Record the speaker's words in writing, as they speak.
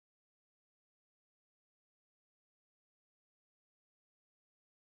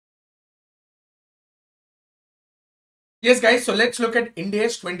Yes, guys. So let's look at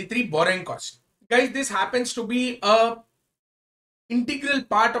IND-AS 23 borrowing cost. Guys, this happens to be a integral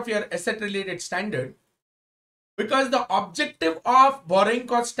part of your asset related standard because the objective of borrowing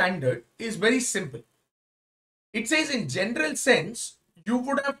cost standard is very simple. It says in general sense, you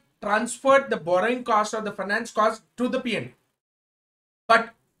would have transferred the borrowing cost or the finance cost to the P&L.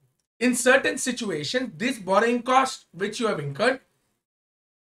 But in certain situations, this borrowing cost which you have incurred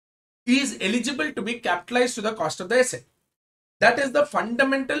is eligible to be capitalized to the cost of the asset. That is the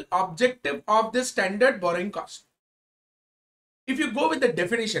fundamental objective of this standard borrowing cost. If you go with the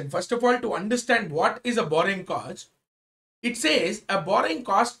definition, first of all, to understand what is a borrowing cost, it says a borrowing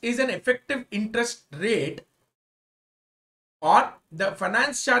cost is an effective interest rate or the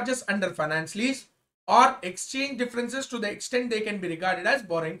finance charges under finance lease or exchange differences to the extent they can be regarded as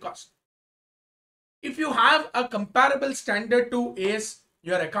borrowing cost. If you have a comparable standard to AS,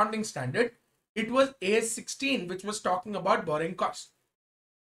 your accounting standard, it was AS 16 which was talking about borrowing cost.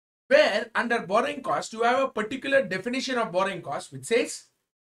 Where under borrowing cost, you have a particular definition of borrowing cost which says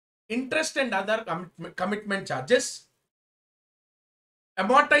interest and other commitment charges,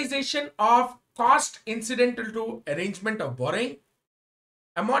 amortization of cost incidental to arrangement of borrowing,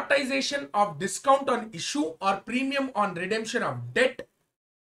 amortization of discount on issue or premium on redemption of debt,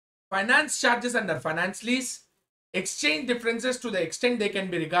 finance charges under finance lease, exchange differences to the extent they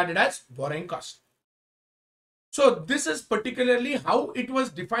can be regarded as borrowing cost. So this is particularly how it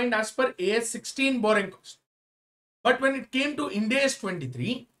was defined as per AS 16 borrowing cost. But when it came to IND-AS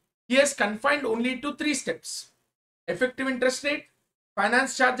 23, he has confined only to 3 steps: effective interest rate,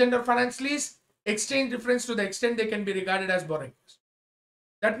 finance charge under finance lease, exchange difference to the extent they can be regarded as borrowing cost.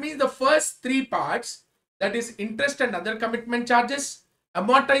 That means the first 3 parts, that is interest and other commitment charges,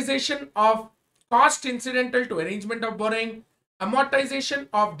 amortization of cost incidental to arrangement of borrowing, amortization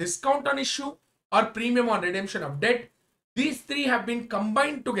of discount on issue or premium on redemption of debt, these 3 have been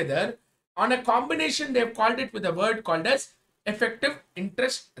combined together on a combination. They have called it with a word called as effective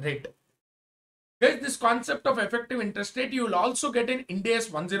interest rate. Guys, this concept of effective interest rate you will also get in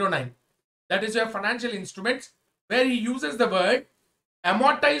IND-AS 109. That is your financial instruments, where he uses the word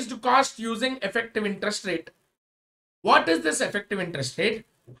amortized cost using effective interest rate. What is this effective interest rate?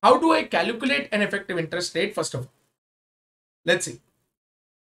 How do I calculate an effective interest rate? First of all, let's see.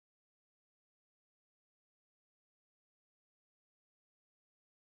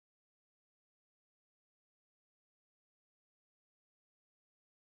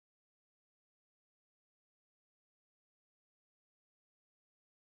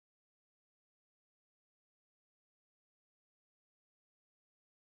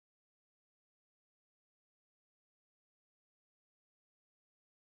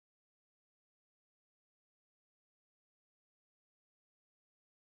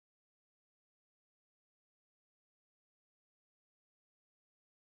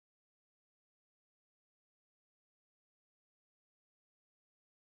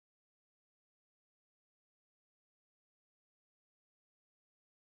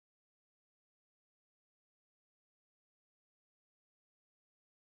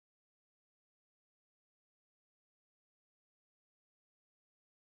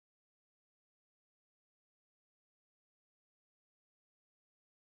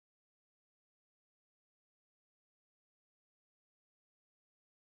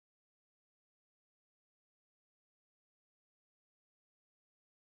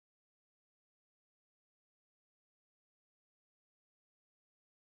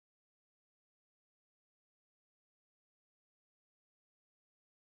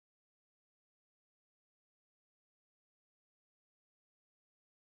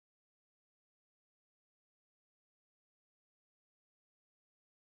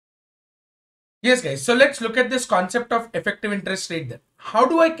 Yes, guys. So let's look at this concept of effective interest rate then. How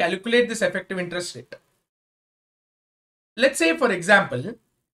do I calculate this effective interest rate? Let's say, for example,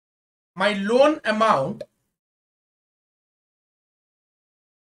 my loan amount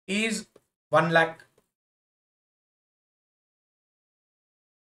is 1 lakh.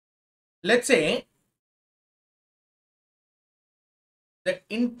 Let's say the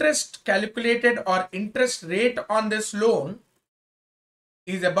interest calculated or interest rate on this loan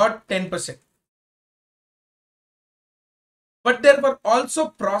is about 10%. But there were also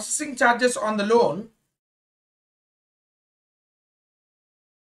processing charges on the loan .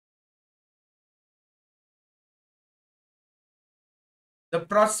 The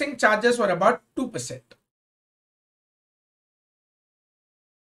processing charges were about 2%.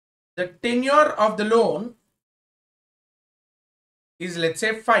 The tenure of the loan is, let's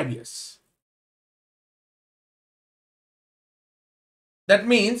say, 5 years. That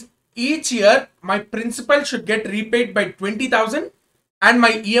means each year my principal should get repaid by 20,000 and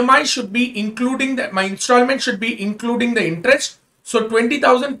my EMI should be including my installment should be including the interest. So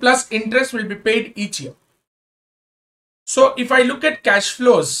 20,000 plus interest will be paid each year. So if I look at cash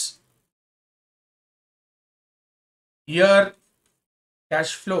flows, year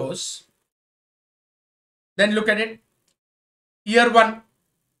cash flows, then look at it. Year 1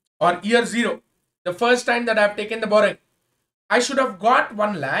 or year 0, the first time that I have taken the borrowing, I should have got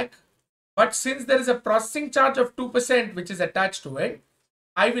 1 lakh, but since there is a processing charge of 2% which is attached to it,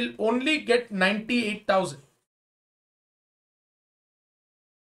 I will only get 98,000.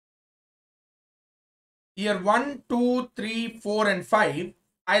 Year 1, 2, 3, 4 and 5,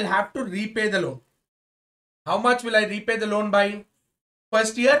 I'll have to repay the loan. How much will I repay the loan by?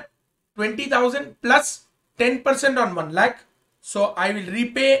 First year, 20,000 plus 10% on 1 lakh. So I will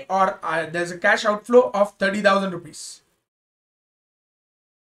repay, or there's a cash outflow of 30,000 rupees.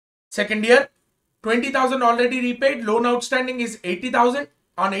 Second year, 20,000 already repaid. Loan outstanding is 80,000.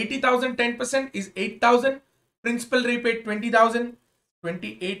 On 80,000, 10% is 8,000. Principal repaid 20,000,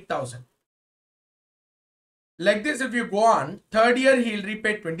 28,000. Like this, if you go on, third year he'll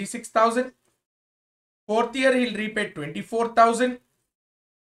repay 26,000. Fourth year he'll repay 24,000.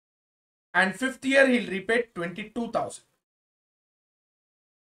 And fifth year he'll repay 22,000.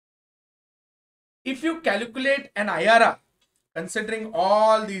 If you calculate an IRR, considering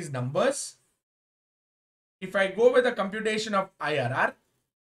all these numbers, if I go with a computation of IRR,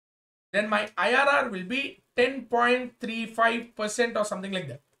 then my IRR will be 10.35% or something like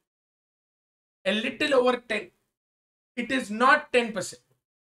that. A little over 10. It is not 10%.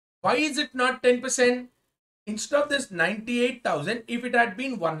 Why is it not 10%? Instead of this 98,000, if it had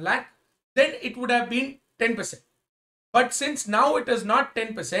been 1 lakh, then it would have been 10%. But since now it is not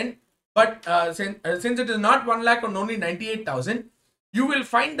 10%, but since it is not 1 lakh and only 98,000, you will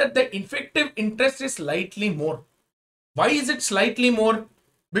find that the effective interest is slightly more. Why is it slightly more?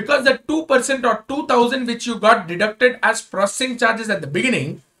 Because the 2% or 2,000 which you got deducted as processing charges at the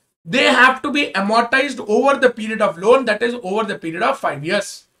beginning, they have to be amortized over the period of loan, that is over the period of 5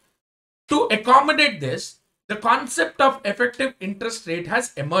 years. To accommodate this, the concept of effective interest rate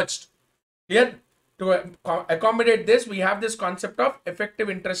has emerged. Here, to accommodate this, we have this concept of effective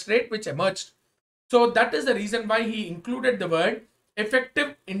interest rate which emerged. So that is the reason why he included the word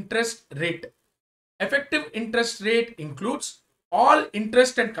effective interest rate. Effective interest rate includes all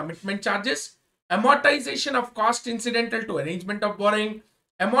interest and commitment charges, amortization of cost incidental to arrangement of borrowing,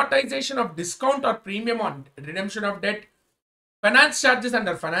 amortization of discount or premium on redemption of debt, finance charges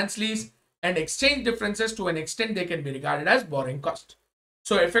under finance lease, and exchange differences. To an extent they can be regarded as borrowing cost.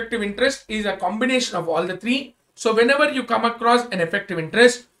 So effective interest is a combination of all the three. So whenever you come across an effective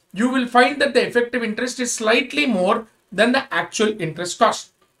interest, you will find that the effective interest is slightly more than the actual interest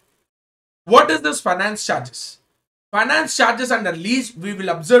cost. What is this finance charges? Finance charges under lease we will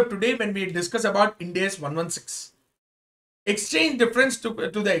observe today when we discuss about IND-AS 116. Exchange difference to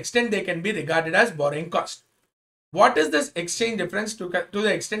the extent they can be regarded as borrowing cost. What is this exchange difference to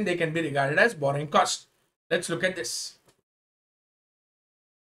the extent they can be regarded as borrowing cost? Let's look at this.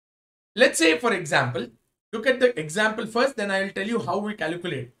 Let's say, for example, look at the example first, then I will tell you how we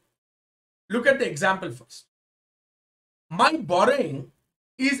calculate. Look at the example first. My borrowing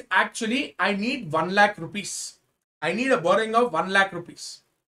is actually, I need 1 lakh rupees. I need a borrowing of 1 lakh rupees.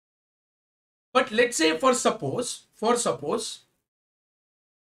 But let's say for suppose,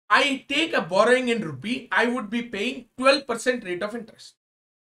 I take a borrowing in rupee, I would be paying 12% rate of interest.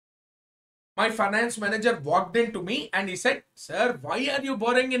 My finance manager walked in to me and he said, "Sir, why are you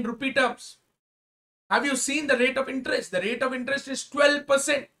borrowing in rupee terms? Have you seen the rate of interest? The rate of interest is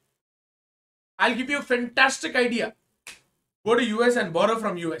 12%. I'll give you a fantastic idea. Go to US and borrow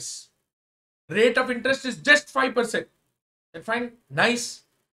from US. Rate of interest is just 5%. I said, fine, nice.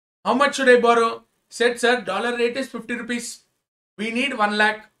 How much should I borrow? Said, sir, dollar rate is 50 rupees. We need 1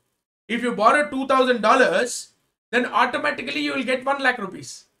 lakh. If you borrow $2,000, then automatically you will get 1 lakh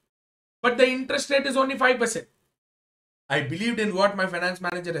rupees. But the interest rate is only 5%. I believed in what my finance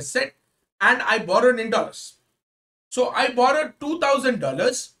manager has said and I borrowed in dollars. So I borrowed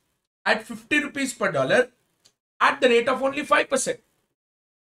 $2,000 at 50 rupees per dollar at the rate of only 5%.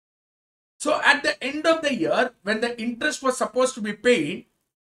 So at the end of the year, when the interest was supposed to be paid,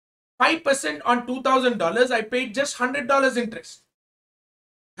 5% on $2,000, I paid just $100 interest.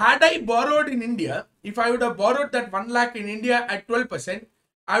 Had I borrowed in India, if I would have borrowed that 1 lakh in India at 12%,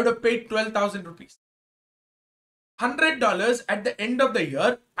 I would have paid 12,000 rupees. $100 at the end of the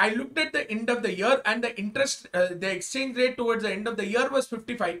year. I looked at the end of the year and the interest, the exchange rate towards the end of the year was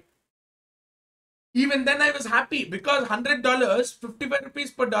 55. Even then I was happy because $100, 55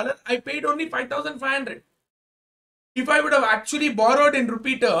 rupees per dollar, I paid only 5,500. If I would have actually borrowed in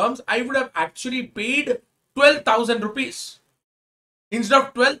rupee terms, I would have actually paid 12,000 rupees. Instead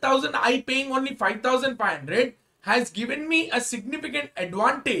of 12,000, I paying only 5,500 has given me a significant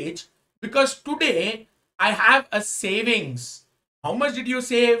advantage because today I have a savings. How much did you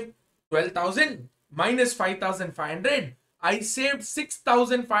save? 12,000 minus 5,500. I saved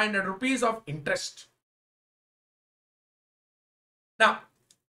 6,500 rupees of interest. Now,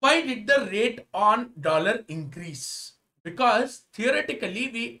 why did the rate on dollar increase? Because theoretically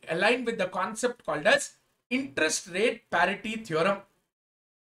we align with the concept called as interest rate parity theorem.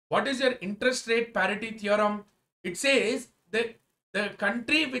 What is your interest rate parity theorem? It says that the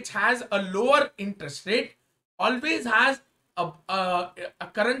country which has a lower interest rate always has a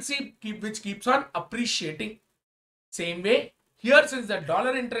currency which keeps on appreciating. Same way, here since the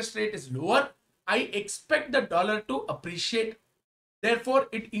dollar interest rate is lower, I expect the dollar to appreciate. Therefore,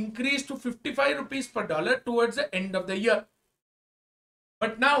 it increased to 55 rupees per dollar towards the end of the year.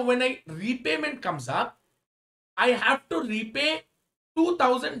 But now when a repayment comes up, I have to repay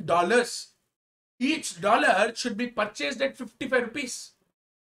 $2,000. Each dollar should be purchased at 55 rupees.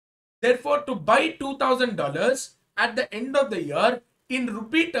 Therefore, to buy $2,000 at the end of the year, in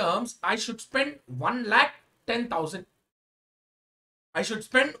rupee terms, I should spend 1,10,000. I should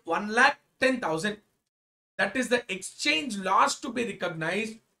spend 1,10,000. That is the exchange loss to be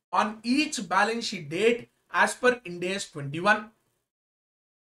recognized on each balance sheet date as per IND-AS 21.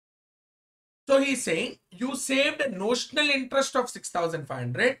 So he is saying you saved a notional interest of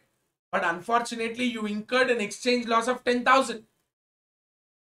 6,500, but unfortunately you incurred an exchange loss of 10,000.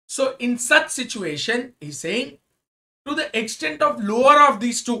 So in such situation, he is saying to the extent of lower of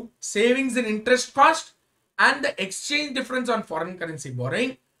these two, savings in interest cost and the exchange difference on foreign currency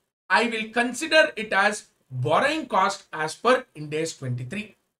borrowing, I will consider it as borrowing cost as per IND-AS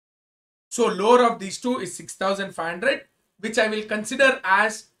 23. So lower of these two is 6,500, which I will consider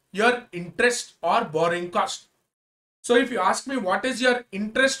as your interest or borrowing cost. So if you ask me what is your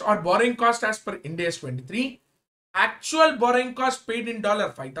interest or borrowing cost as per IND-AS 23, actual borrowing cost paid in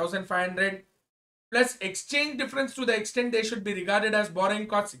dollar 5,500 plus exchange difference to the extent they should be regarded as borrowing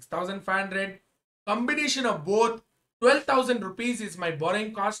cost 6,500. Combination of both 12,000 rupees is my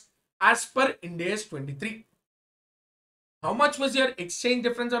borrowing cost as per IND-AS 23. How much was your exchange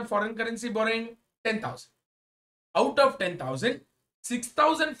difference on foreign currency borrowing? 10,000. Out of 10,000,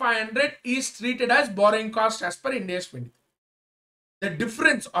 6,500 is treated as borrowing cost as per IND-AS 23. The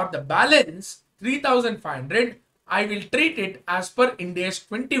difference or the balance 3,500, I will treat it as per IND-AS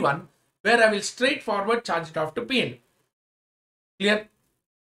 21, where I will straightforward charge it off to P&L. Clear?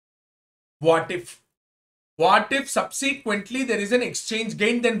 What if? What if subsequently there is an exchange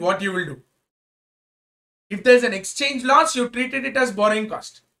gain? Then what you will do? If there's an exchange loss, you treated it as borrowing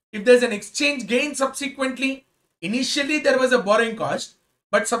cost. If there's an exchange gain subsequently, initially there was a borrowing cost,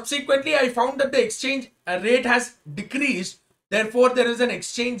 but subsequently I found that the exchange rate has decreased. Therefore, there is an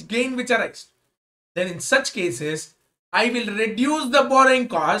exchange gain which arises. Then in such cases, I will reduce the borrowing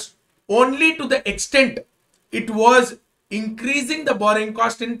cost only to the extent it was increasing the borrowing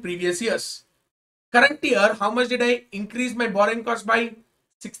cost in previous years. Current year, how much did I increase my borrowing cost by?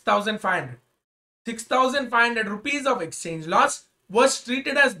 6,500. 6,500 rupees of exchange loss was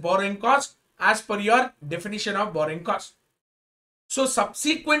treated as borrowing cost as per your definition of borrowing cost. So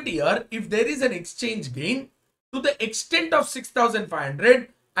subsequent year, if there is an exchange gain to the extent of 6,500,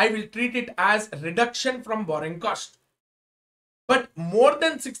 I will treat it as reduction from borrowing cost. But more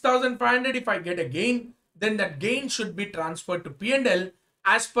than 6,500, if I get a gain, then that gain should be transferred to P&L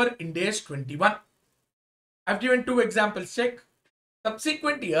as per IND-AS 21. I've given two examples, check.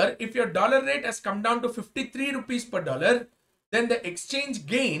 Subsequent year, if your dollar rate has come down to 53 rupees per dollar, then the exchange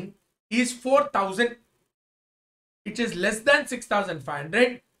gain is 4,000. It is less than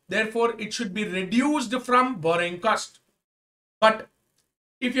 6,500. Therefore, it should be reduced from borrowing cost. But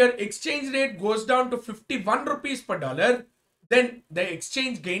if your exchange rate goes down to 51 rupees per dollar, then the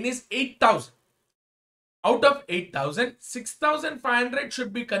exchange gain is 8,000. Out of 8,000, 6,500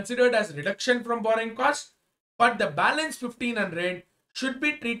 should be considered as reduction from borrowing cost, but the balance 1,500 should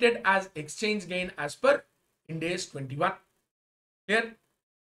be treated as exchange gain as per IND-AS 21. Clear?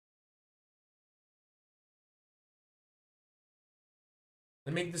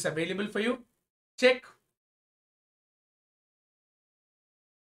 I'll make this available for you. Check.